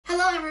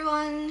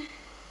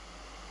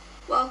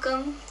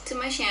welcome to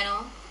my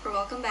channel, or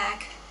welcome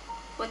back.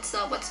 What's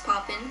up, what's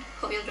poppin'?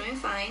 Hope you're doing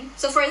fine.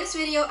 So for this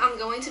video, I'm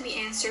going to be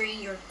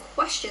answering your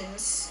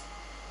questions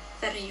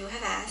that you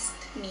have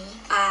asked me.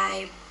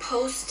 I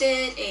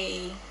posted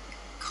a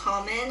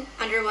comment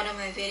under one of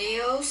my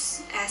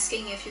videos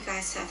asking if you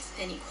guys have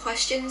any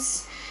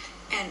questions,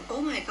 and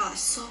oh my gosh,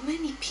 so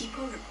many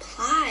people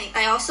replied.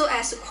 I also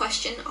asked a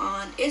question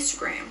on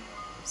Instagram,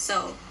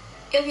 so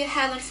if you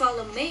haven't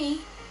followed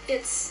me,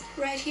 it's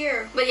right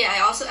here. But yeah, I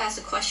also asked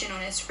a question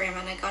on Instagram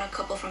and I got a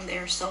couple from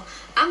there, so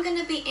I'm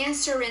gonna be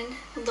answering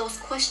those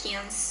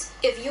questions.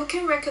 If you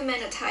can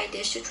recommend a Thai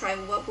dish to try,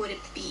 what would it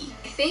be?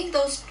 I think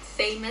those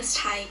famous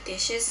Thai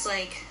dishes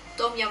like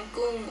Tom Yum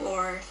Gung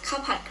or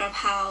Khao Phat Krap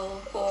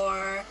Pao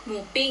or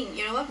Mu Bing.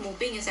 You know what? Mu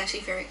Bing is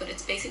actually very good.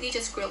 It's basically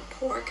just grilled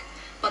pork,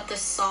 but the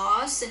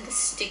sauce and the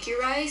sticky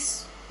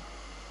rice,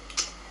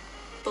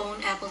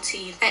 bone apple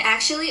tea. I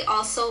actually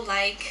also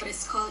like what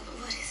is it called?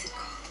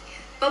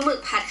 Pho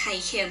Muk Pad Khai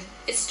Kiem.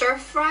 It's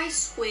stir-fried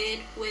squid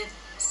with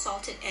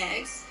salted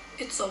eggs.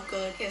 It's so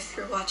good. If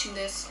you're watching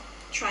this,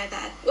 try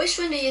that. Which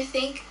one do you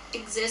think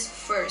exists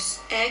first,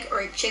 egg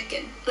or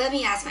chicken? Let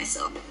me ask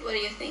myself, what do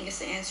you think is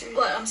the answer?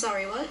 What? I'm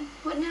sorry, what?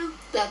 What now?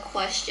 The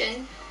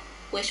question,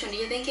 which one do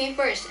you think came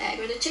first, egg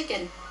or the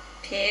chicken?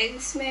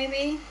 Pigs,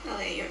 maybe?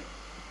 Okay,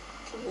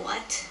 you're...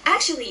 What?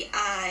 Actually,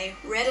 I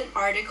read an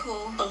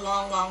article a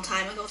long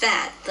time ago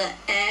that the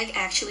egg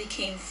actually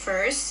came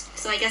first.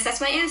 So I guess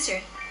that's my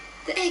answer.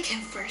 The egg came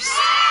first.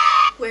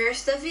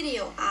 Where's the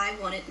video? I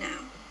want it now.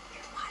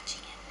 You're watching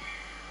it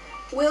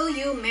now. Will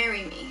you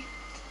marry me?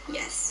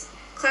 Yes.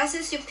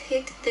 Classes you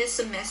picked this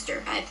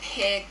semester. I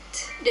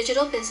picked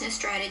digital business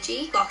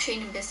strategy,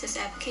 blockchain and business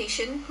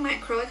application,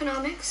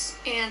 microeconomics,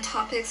 and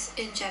topics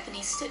in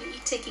Japanese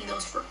study. Taking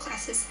those 4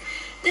 classes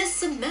this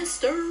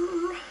semester.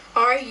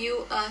 Are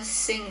you a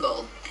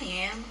single? I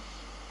am.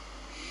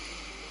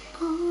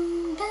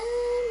 On the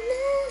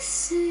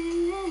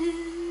message.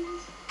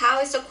 How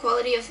is the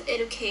quality of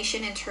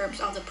education in terms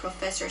of the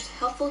professor's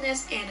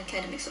helpfulness and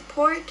academic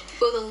support?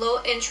 Will the low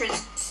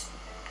entrance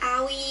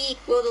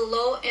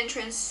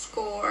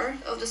score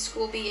of the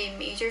school be a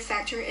major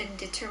factor in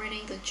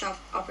determining the job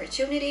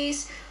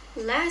opportunities?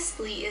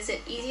 Lastly, is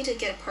it easy to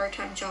get a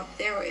part-time job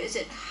there, or is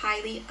it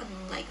highly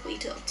unlikely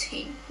to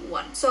obtain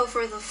one? So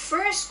for the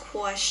first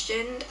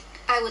question,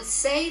 I would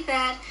say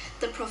that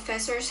the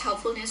professor's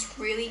helpfulness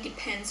really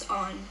depends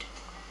on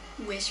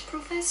which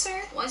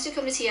professor. Once you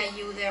come to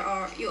TIU,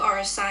 you are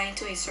assigned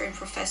to a certain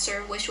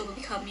professor, which will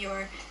become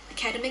your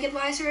academic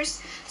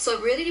advisors. So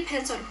it really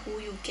depends on who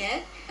you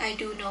get. I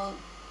do know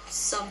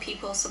some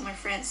people, some of my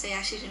friends, they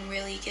actually didn't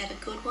really get a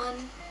good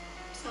one.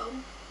 So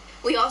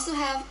we also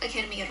have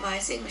academic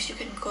advising, which you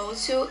can go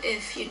to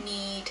if you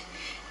need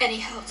any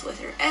help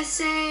with your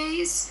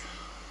essays,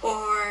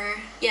 or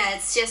yeah,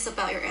 it's just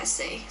about your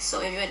essay.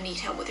 So if you need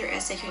help with your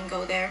essay, you can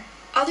go there.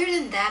 Other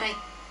than that, I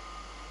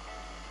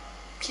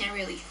can't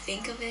really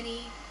think of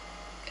any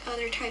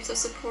other types of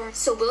support.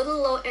 So will the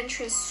low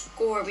entrance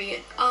score be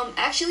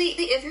actually,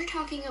 if you're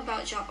talking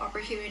about job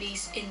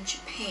opportunities in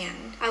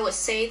Japan, I would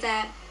say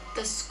that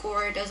the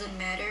score doesn't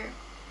matter.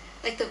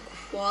 Like the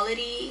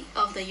quality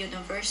of the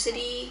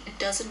university, it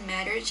doesn't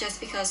matter,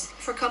 just because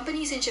for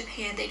companies in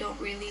Japan, they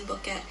don't really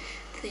look at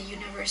the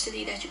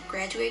university that you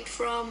graduate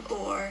from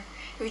or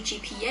your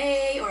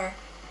GPA or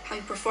how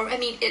you perform. I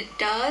mean, it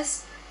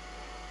does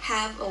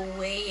have a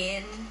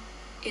way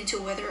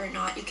into whether or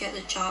not you get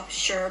the job,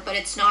 sure, but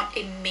it's not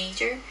a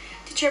major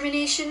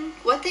determination.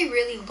 What they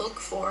really look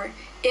for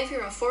if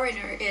you're a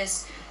foreigner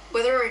is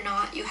whether or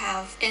not you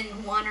have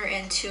N1 or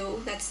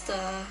N2. That's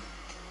the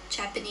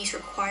Japanese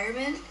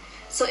requirement.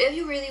 So if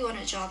you really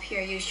want a job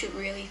here, you should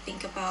really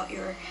think about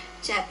your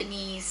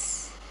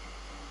Japanese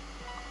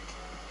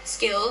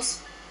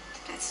skills.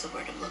 That's the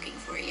word I'm looking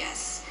for,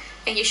 yes.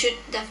 And you should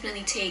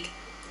definitely take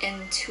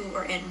N2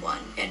 or N1.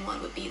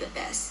 N1 would be the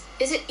best.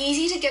 Is it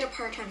easy to get a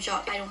part-time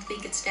job? I don't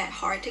think it's that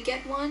hard to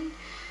get one.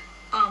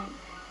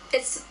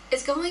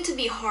 It's going to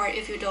be hard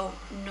if you don't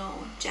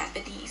know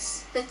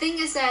Japanese. The thing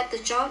is that the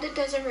job that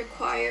doesn't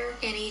require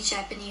any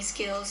Japanese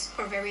skills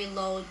or very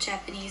low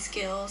Japanese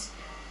skills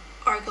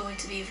are going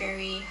to be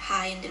very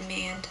high in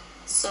demand.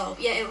 So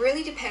yeah, it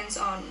really depends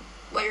on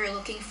what you're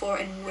looking for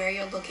and where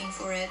you're looking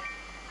for it.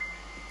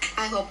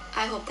 I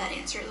hope that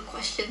answered the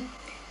question.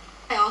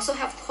 I also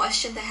have a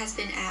question that has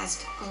been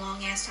asked a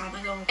long ass time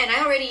ago, and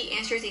I already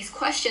answered these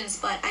questions,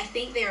 but I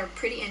think they are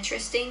pretty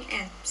interesting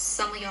and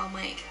some of y'all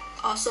might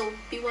also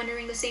be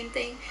wondering the same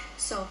thing,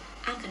 so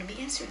I'm gonna be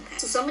answering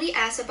that. So somebody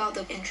asked about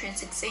the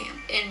entrance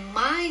exam. In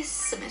my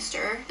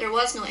semester, there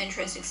was no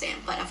entrance exam,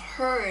 but I've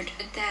heard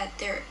that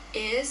there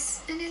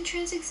is an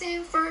entrance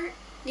exam for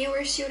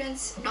newer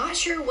students. Not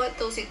sure what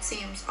those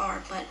exams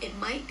are, but it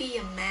might be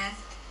a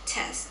math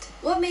test.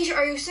 What major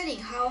are you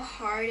studying? How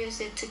hard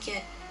is it to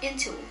get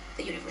into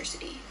the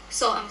university?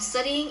 So I'm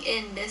studying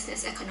in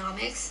business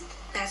economics.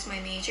 That's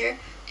my major,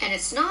 and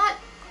it's not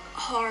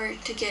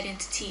hard to get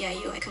into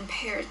TIU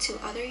compared to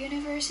other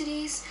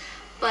universities,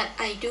 but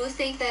I do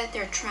think that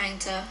they're trying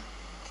to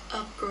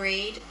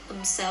upgrade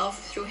themselves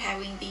through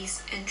having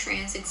these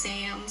entrance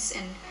exams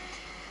and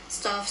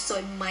stuff, so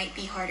it might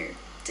be harder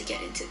to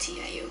get into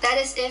TIU. That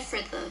is it for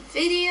the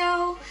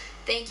video.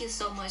 Thank you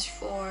so much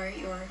for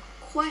your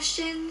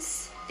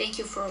questions. Thank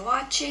you for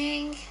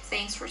watching.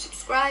 Thanks for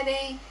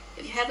subscribing.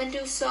 If you haven't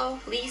done so,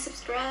 please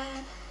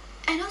subscribe.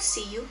 And I'll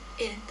see you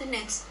in the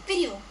next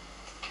video.